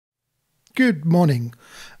Good morning,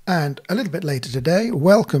 and a little bit later today,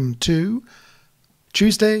 welcome to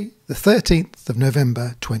Tuesday the 13th of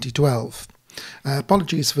November 2012.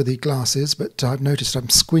 Apologies for the glasses, but I've noticed I'm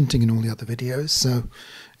squinting in all the other videos, so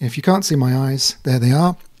if you can't see my eyes, there they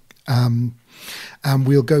are, and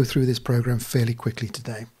we'll go through this program fairly quickly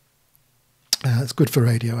today. It's good for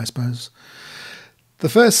radio, I suppose. The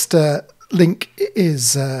first link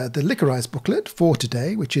is the Licorize Booklet for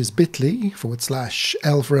today, which is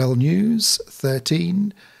bit.ly/L for L News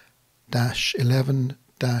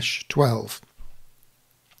 13-11-12.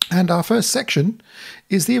 And our first section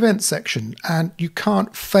is the events section, and you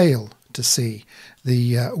can't fail to see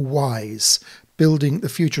the WISE, Building the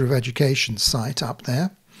Future of Education site up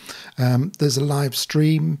there. There's a live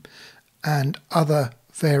stream and other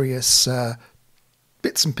various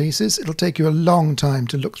bits and pieces. It'll take you a long time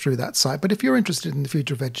to look through that site, but if you're interested in the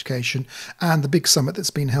future of education and the big summit that's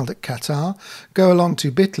been held at Qatar, go along to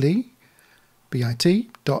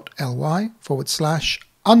bit.ly/wise/_wise,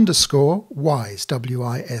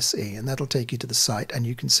 WISE, and that'll take you to the site and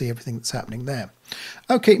you can see everything that's happening there.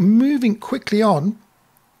 Okay, moving quickly on,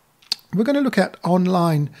 we're going to look at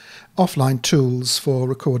offline tools for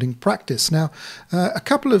recording practice. Now, a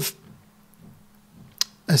couple of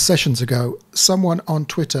sessions ago, someone on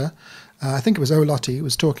Twitter, I think it was Olotti,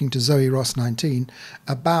 was talking to Zoe Ross 19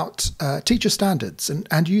 about teacher standards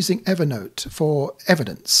and using Evernote for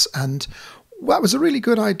evidence, and that was a really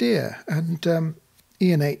good idea. And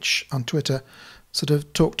Ian H on Twitter sort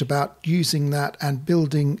of talked about using that and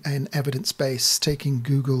building an evidence base, taking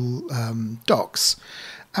Google Docs.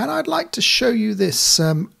 And I'd like to show you this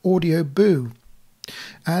audio boo.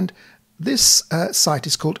 And this site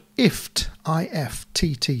is called IFTTT,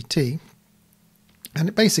 I-F-T-T-T,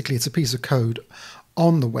 and basically it's a piece of code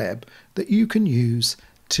on the web that you can use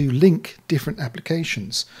to link different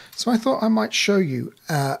applications. So I thought I might show you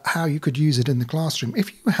how you could use it in the classroom.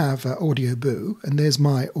 If you have Audio Boo, and there's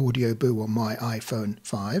my Audio Boo on my iPhone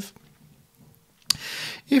 5,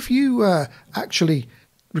 if you actually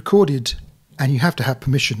recorded, and you have to have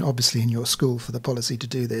permission obviously in your school for the policy to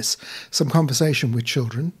do this, some conversation with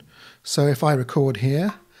children. So if I record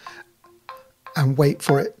here and wait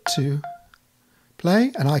for it to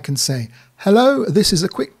play, and I can say, hello, this is a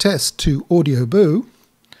quick test to Audio Boo,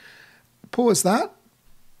 pause that,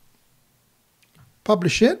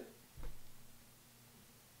 publish it,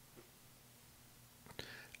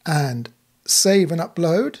 and save and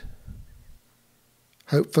upload.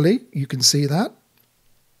 Hopefully you can see that.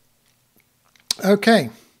 Okay,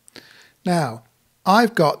 now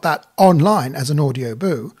I've got that online as an Audio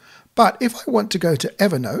Boo, but if I want to go to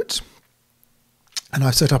Evernote, and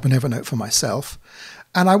I've set up an Evernote for myself,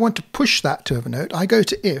 and I want to push that to Evernote, I go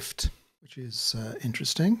to IFT, which is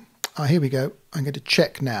interesting. Here we go. I'm going to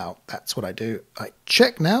check now. That's what I do. I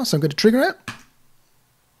check now, so I'm going to trigger it.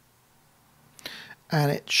 And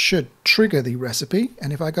it should trigger the recipe.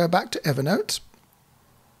 And if I go back to Evernote,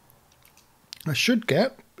 I should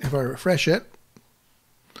get, if I refresh it,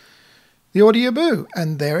 the Audio Boo.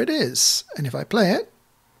 And there it is. And if I play it,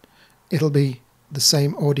 it'll be the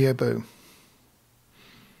same Audio Boo.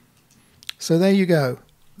 So there you go.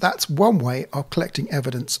 That's one way of collecting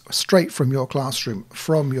evidence straight from your classroom,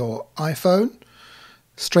 from your iPhone,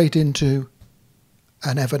 straight into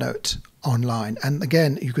an Evernote online. And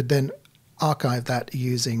again, you could then archive that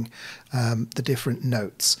using the different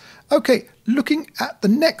notes. Okay, looking at the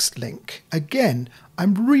next link, again,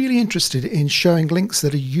 I'm really interested in showing links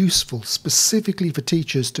that are useful specifically for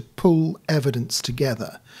teachers to pull evidence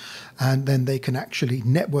together. And then they can actually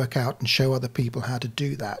network out and show other people how to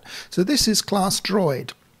do that. So this is Class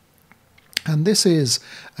Droid. And this is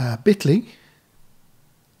bit.ly/Class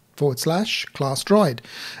Droid.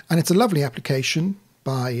 And it's a lovely application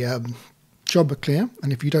by John McClear.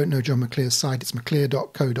 And if you don't know John McClear's site, it's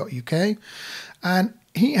mcclear.co.uk. And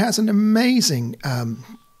he has an amazing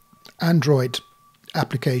Android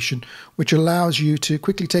application which allows you to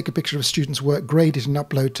quickly take a picture of a student's work, grade it and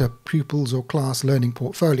upload to pupils or class learning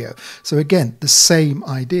portfolio. So again, the same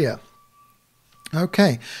idea.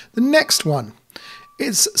 Okay, the next one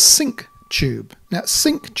is SyncTube. Now,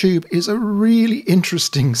 SyncTube is a really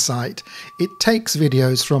interesting site. It takes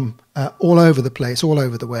videos from all over the place, all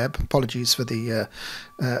over the web. Apologies for the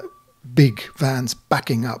big vans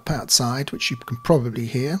backing up outside, which you can probably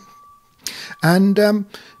hear. And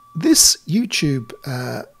this YouTube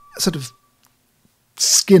sort of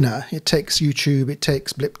Skinner, it takes YouTube, it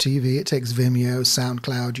takes Blip TV, it takes Vimeo,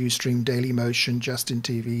 SoundCloud, Ustream, Dailymotion, Justin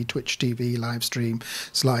TV, Twitch TV, Livestream,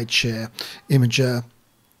 SlideShare, Imager,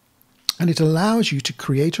 and it allows you to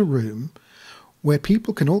create a room where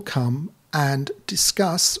people can all come and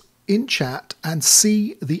discuss in chat and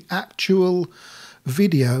see the actual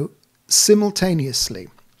video simultaneously.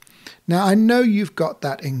 Now, I know you've got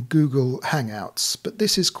that in Google Hangouts, but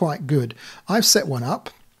this is quite good. I've set one up,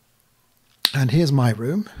 and here's my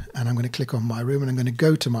room, and I'm going to click on my room, and I'm going to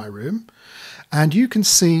go to my room, and you can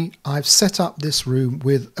see I've set up this room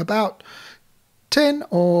with about 10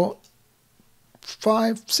 or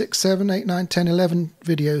 5, 6, 7, 8, 9, 10, 11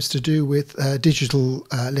 videos to do with digital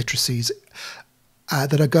literacies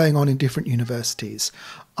that are going on in different universities.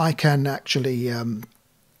 I can actually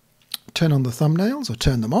turn on the thumbnails or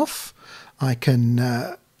turn them off. I can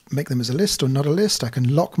make them as a list or not a list. I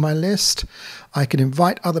can lock my list. I can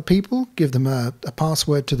invite other people, give them a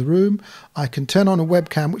password to the room. I can turn on a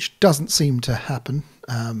webcam, which doesn't seem to happen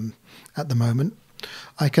at the moment.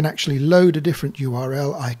 I can actually load a different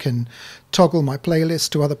URL. I can toggle my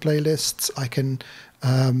playlist to other playlists. I can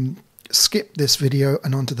skip this video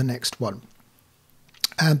and on to the next one.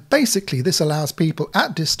 And basically this allows people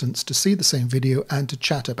at distance to see the same video and to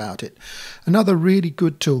chat about it. Another really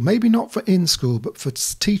good tool, maybe not for in-school, but for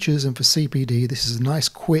teachers and for CPD, this is a nice,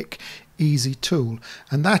 quick, easy tool.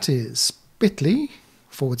 And that is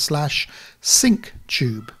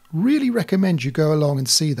bit.ly/SyncTube. Really recommend you go along and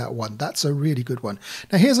see that one. That's a really good one.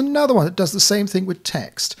 Now here's another one that does the same thing with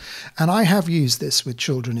text. And I have used this with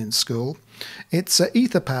children in school. It's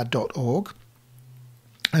etherpad.org.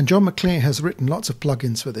 And John McClear has written lots of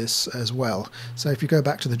plugins for this as well. So if you go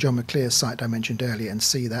back to the John McClear site I mentioned earlier and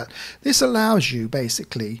see that, this allows you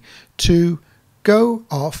basically to go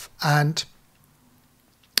off and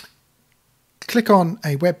click on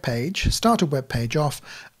a web page, start a web page off,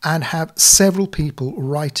 and have several people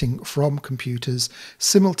writing from computers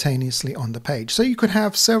simultaneously on the page. So you could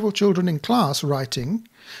have several children in class writing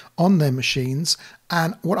on their machines,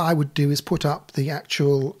 and what I would do is put up the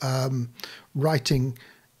actual writing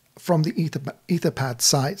from the Etherpad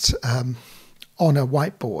site on a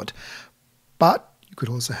whiteboard. But you could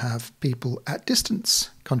also have people at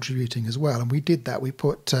distance contributing as well, and we did that. We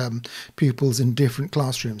put pupils in different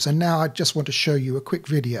classrooms. And now I just want to show you a quick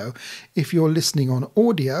video. If you're listening on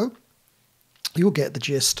audio, you'll get the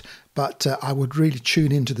gist, but I would really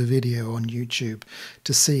tune into the video on YouTube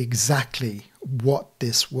to see exactly what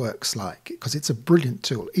this works like, because it's a brilliant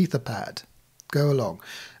tool. Etherpad, go along,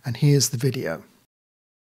 and here's the video.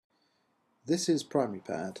 This is Primary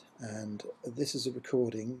Pad, and this is a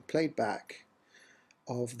recording played back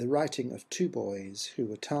of the writing of two boys who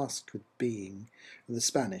were tasked with being the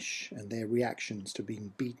Spanish and their reactions to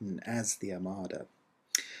being beaten as the Armada.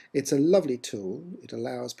 It's a lovely tool. It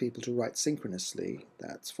allows people to write synchronously.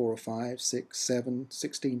 That's 4 or 5, 6, 7,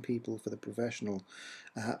 16 people for the professional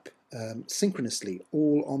app, synchronously,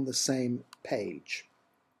 all on the same page.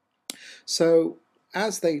 So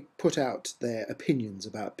as they put out their opinions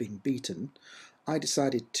about being beaten, I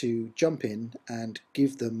decided to jump in and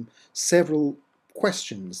give them several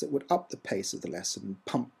questions that would up the pace of the lesson,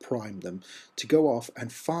 prime them to go off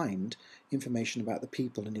and find information about the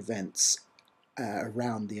people and events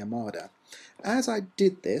around the Armada. As I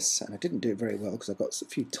did this, and I didn't do it very well because I've got a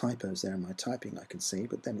few typos there in my typing I can see,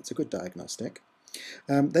 but then it's a good diagnostic,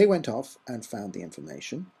 they went off and found the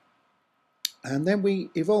information. And then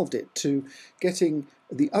we evolved it to getting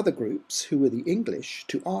the other groups, who were the English,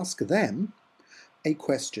 to ask them a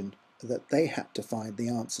question that they had to find the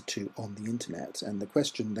answer to on the internet. And the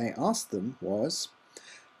question they asked them was,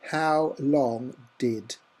 how long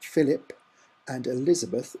did Philip and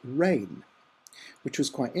Elizabeth reign? Which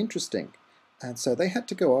was quite interesting. And so they had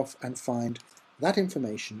to go off and find that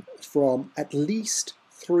information from at least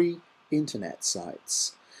 3 internet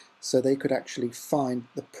sites, so they could actually find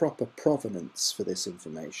the proper provenance for this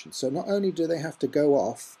information. So not only do they have to go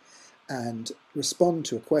off and respond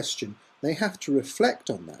to a question, they have to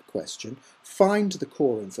reflect on that question, find the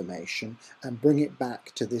core information, and bring it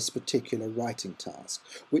back to this particular writing task,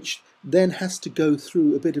 which then has to go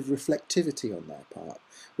through a bit of reflectivity on their part,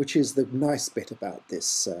 which is the nice bit about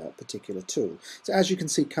this particular tool. So as you can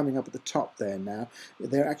see coming up at the top there now,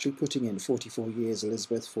 they're actually putting in 44 years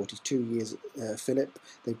Elizabeth, 42 years Philip.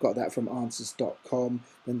 They've got that from answers.com.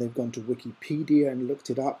 Then they've gone to Wikipedia and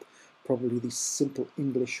looked it up, probably the simple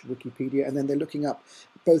English Wikipedia, and then they're looking up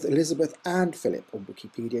both Elizabeth and Philip on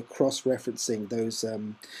Wikipedia, cross-referencing those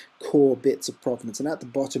core bits of provenance. And at the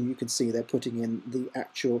bottom you can see they're putting in the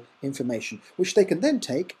actual information, which they can then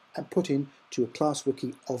take and put into a class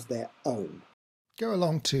wiki of their own. Go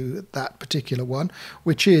along to that particular one,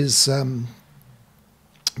 which is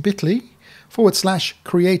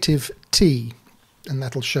bit.ly/creative-t, and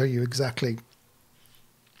that'll show you exactly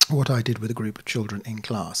what I did with a group of children in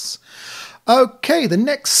class. Okay, the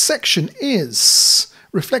next section is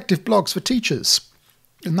reflective blogs for teachers.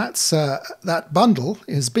 And that's that bundle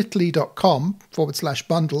is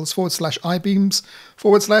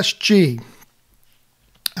bit.ly/bundles/ibeams/G.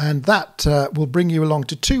 And that will bring you along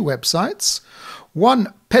to two websites.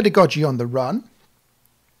 One, Pedagogy on the Run,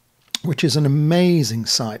 which is an amazing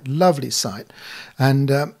site, lovely site.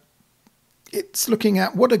 And it's looking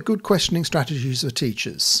at what are good questioning strategies for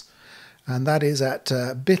teachers. And that is at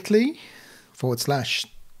bit.ly/teach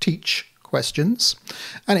questions.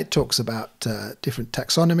 And it talks about different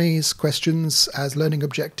taxonomies, questions as learning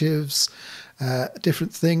objectives,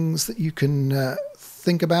 different things that you can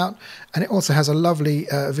think about. And it also has a lovely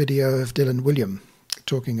video of Dylan William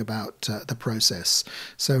talking about the process.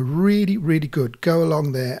 So really, really good. Go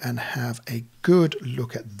along there and have a good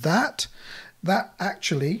look at that. That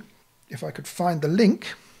actually, if I could find the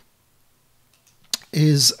link,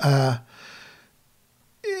 is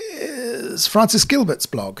Francis Gilbert's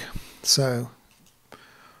blog. So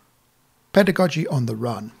Pedagogy on the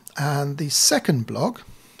Run. And the second blog,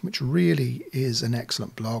 which really is an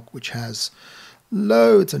excellent blog, which has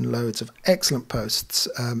loads and loads of excellent posts,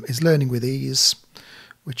 is Learning with Ease,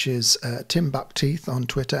 which is Tim Buckteeth on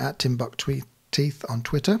Twitter, at Tim Buckteeth on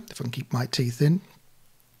Twitter, if I can keep my teeth in.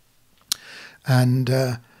 And,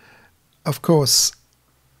 of course,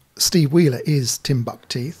 Steve Wheeler is Tim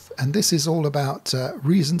Buckteeth, and this is all about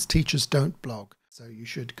reasons teachers don't blog. So you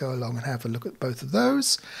should go along and have a look at both of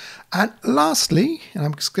those. And lastly,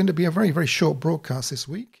 and it's going to be a very, very short broadcast this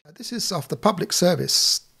week, this is off the public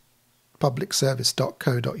service,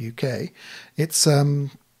 publicservice.co.uk. It's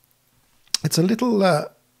a little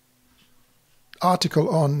article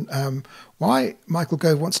on why Michael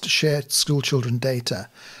Gove wants to share school children data.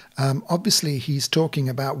 Obviously, he's talking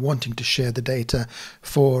about wanting to share the data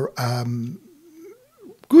for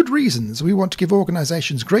good reasons. We want to give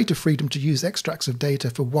organisations greater freedom to use extracts of data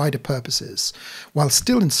for wider purposes, while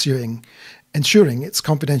still ensuring its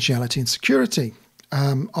confidentiality and security.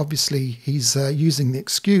 Obviously, he's using the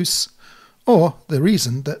excuse or the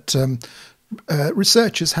reason that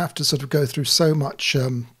researchers have to sort of go through so much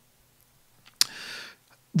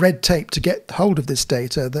red tape to get hold of this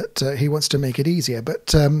data that he wants to make it easier.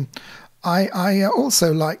 But I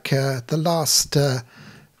also like the last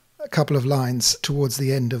couple of lines towards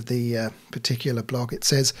the end of the particular blog. It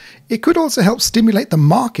says, it could also help stimulate the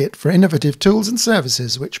market for innovative tools and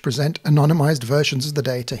services which present anonymized versions of the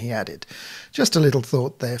data, he added. Just a little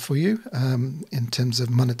thought there for you in terms of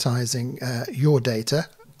monetizing your data,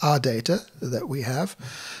 our data that we have,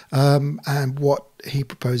 and what he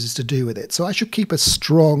proposes to do with it. So I should keep a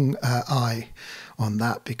strong eye on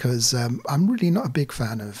that, because I'm really not a big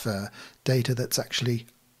fan of data that's actually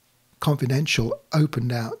confidential,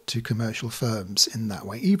 opened out to commercial firms in that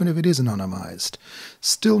way, even if it is anonymized.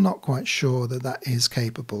 Still not quite sure that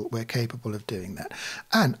we're capable of doing that.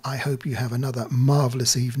 And I hope you have another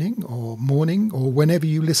marvelous evening or morning, or whenever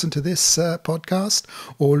you listen to this podcast,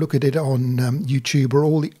 or look at it on YouTube or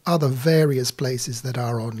all the other various places that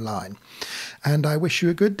are online. And I wish you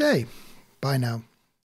a good day. Bye now.